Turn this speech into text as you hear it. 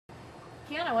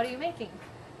Kiana, what are you making?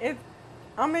 It's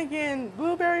I'm making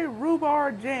blueberry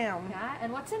rhubarb jam. Yeah,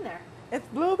 and what's in there? It's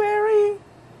blueberry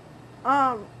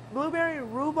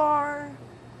rhubarb,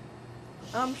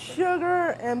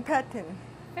 sugar and pectin.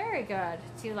 Very good.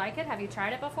 Do you like it? Have you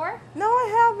tried it before? No,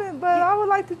 I haven't, but I would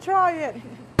like to try it.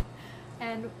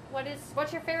 And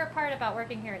what's your favorite part about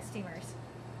working here at Steamers?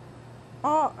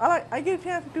 I get a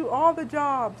chance to do all the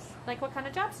jobs. Like what kind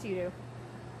of jobs do you do?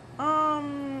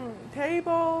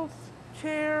 Tables,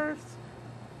 chairs.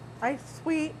 I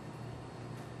sweep.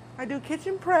 I do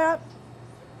kitchen prep.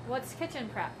 What's kitchen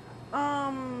prep?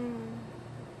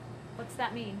 What's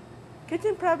that mean?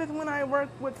 Kitchen prep is when I work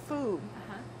with food.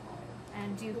 Uh-huh.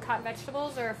 And do you cut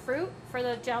vegetables or fruit for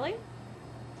the jelly?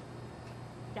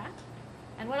 Yeah.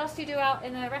 And what else do you do out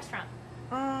in the restaurant?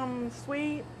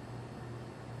 Sweep.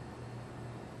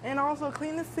 And also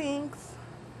clean the sinks.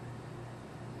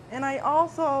 And I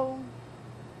also...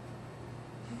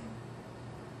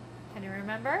 Can you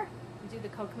remember? You do the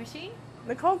Coke machine?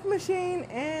 The Coke machine,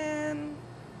 and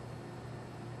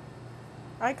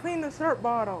I clean the syrup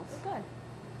bottles. Oh, good.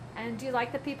 And do you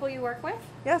like the people you work with?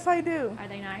 Yes, I do. Are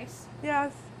they nice?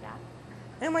 Yes. Yeah.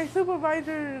 And my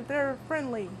supervisors, they're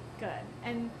friendly. Good.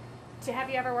 And have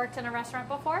you ever worked in a restaurant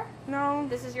before? No.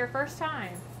 This is your first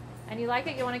time. And you like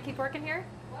it? You want to keep working here?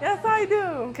 Yes, I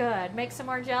do. Good. Make some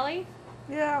more jelly?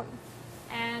 Yeah.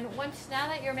 And now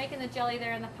that you're making the jelly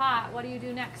there in the pot, what do you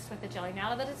do next with the jelly?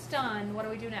 Now that it's done, what do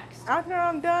we do next? After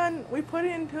I'm done, we put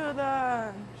it into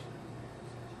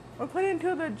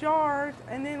the jars,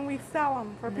 and then we sell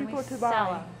them for people to buy.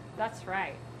 Sell them. That's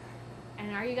right.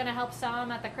 And are you going to help sell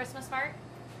them at the Christmas mart?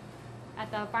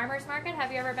 At the farmer's market?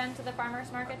 Have you ever been to the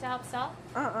farmer's market to help sell?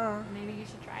 Maybe you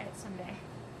should try it someday.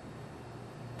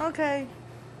 Okay.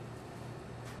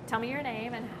 Tell me your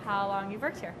name and how long you've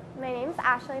worked here. My name's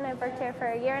Ashley, and I've worked here for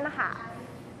 1.5 years.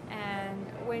 And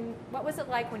what was it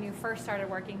like when you first started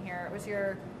working here?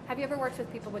 Have you ever worked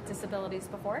with people with disabilities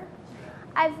before?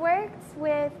 I've worked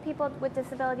with people with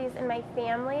disabilities in my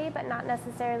family, but not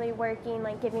necessarily working,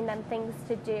 like giving them things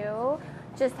to do,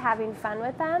 just having fun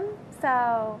with them.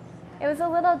 So it was a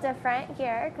little different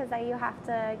here because you have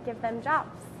to give them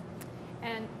jobs.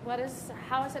 And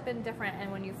how has it been different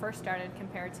and when you first started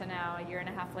compared to now, 1.5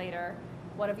 years later?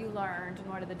 What have you learned and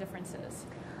what are the differences?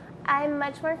 I'm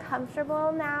much more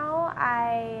comfortable now.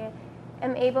 I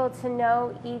am able to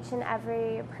know each and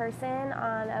every person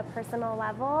on a personal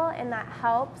level, and that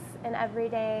helps in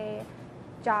everyday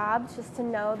jobs, just to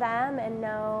know them and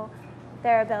know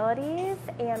their abilities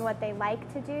and what they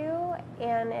like to do.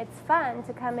 And it's fun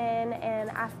to come in and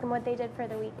ask them what they did for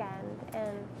the weekend.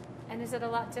 And is it a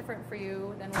lot different for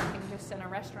you than working just in a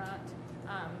restaurant?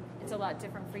 It's a lot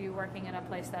different for you working in a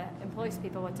place that employs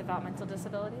people with developmental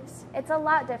disabilities? It's a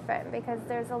lot different because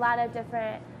there's a lot of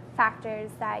different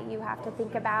factors that you have to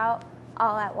think about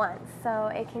all at once. So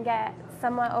it can get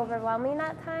somewhat overwhelming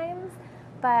at times,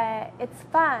 but it's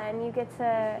fun. You get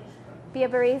to be a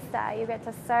barista, you get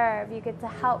to serve, you get to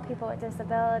help people with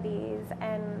disabilities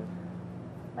and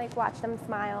like watch them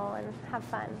smile and have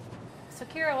fun. So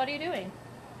Kira, what are you doing?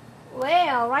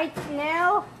 Well, right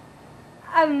now,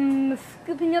 I'm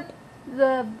scooping up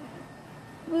the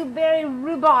blueberry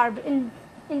rhubarb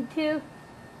into,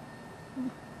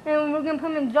 and we're going to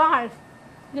put them in jars.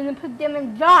 We're going to put them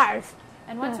in jars.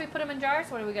 And once we put them in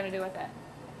jars, what are we going to do with it?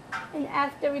 And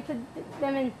after we put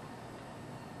them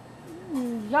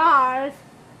in jars,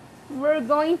 we're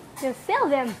going to sell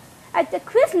them at the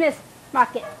Christmas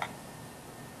market.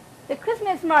 The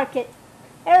Christmas market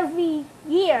every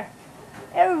year.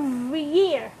 Every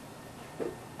year.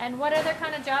 And what other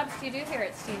kind of jobs do you do here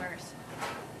at Steamers?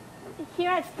 Here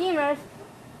at Steamers,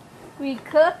 we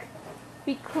cook,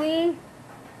 we clean,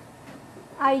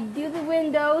 I do the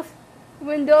windows,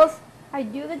 I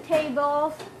do the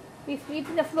tables, we sweep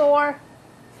the floor,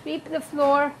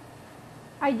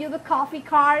 I do the coffee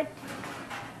cart,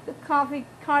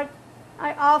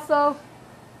 I also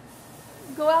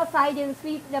go outside and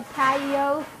sweep the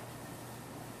patio.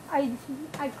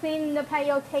 I clean the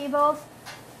patio tables.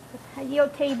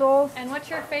 And what's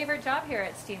your favorite job here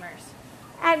at Steamers?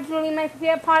 Actually, my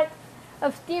favorite part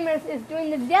of Steamers is doing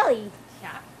the jelly.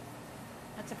 Yeah.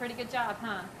 That's a pretty good job,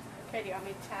 huh? Okay, do you want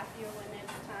me to tap you when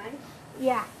it's time?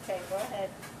 Yeah. Okay, go ahead.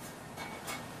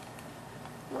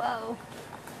 Whoa.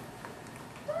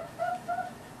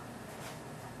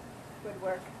 Good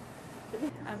work.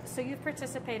 So you've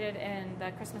participated in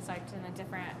the Christmas lights in the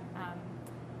different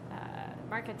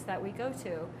markets that we go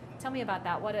to. Tell me about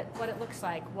that. What it looks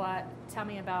like. Tell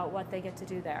me about what they get to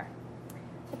do there.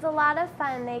 It's a lot of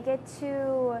fun. They get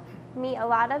to meet a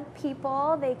lot of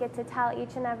people. They get to tell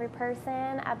each and every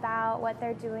person about what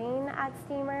they're doing at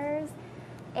Steamers.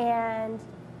 and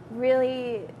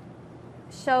really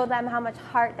show them how much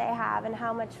heart they have and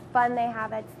how much fun they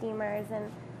have at Steamers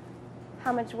and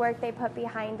how much work they put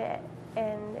behind it.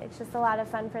 And it's just a lot of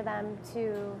fun for them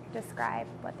to describe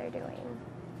what they're doing.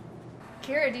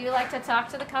 Kira, do you like to talk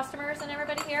to the customers and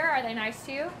everybody here? Are they nice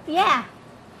to you? Yeah,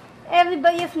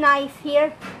 everybody is nice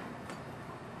here.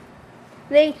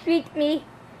 They treat me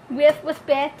with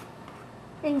respect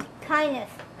and kindness.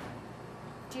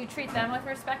 Do you treat them with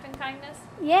respect and kindness?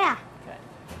 Yeah, Good.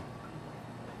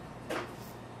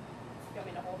 You want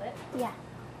me to hold it? yeah.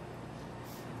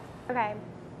 Okay.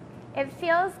 It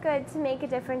feels good to make a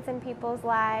difference in people's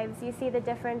lives. You see the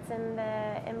difference in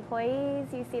the employees,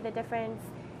 you see the difference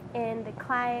in the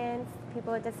clients,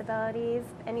 people with disabilities,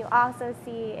 and you also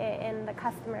see it in the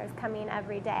customers coming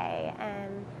every day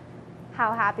and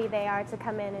how happy they are to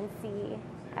come in and see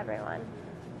everyone.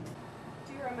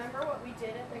 Do you remember what we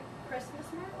did at the Christmas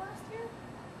Mart last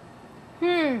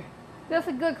year? That's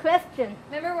a good question.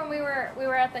 Remember when we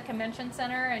were at the convention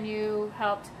center and you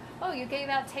helped? Oh, you gave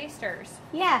out tasters.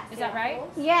 Yeah, Is that right?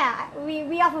 yeah.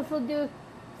 We also do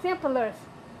samplers,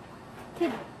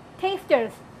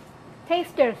 tasters,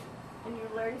 And you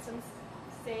learned some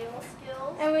sales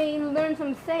skills? and we learn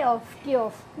some sales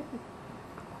skills.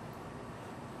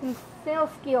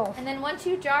 And then once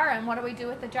you jar them, what do we do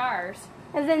with the jars?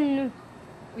 And then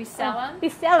We sell them. we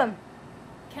sell them.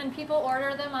 Can people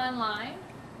order them online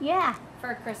Yeah,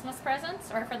 for Christmas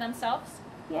presents or for themselves?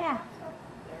 yeah.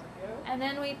 There we go. And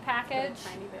then we Put package. a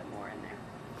tiny bit more in there.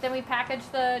 Then we package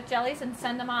the jellies and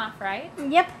send them off, right?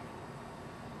 Yep,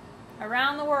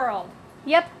 Around the world.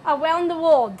 yep. Around the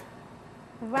world.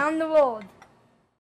 Around the world.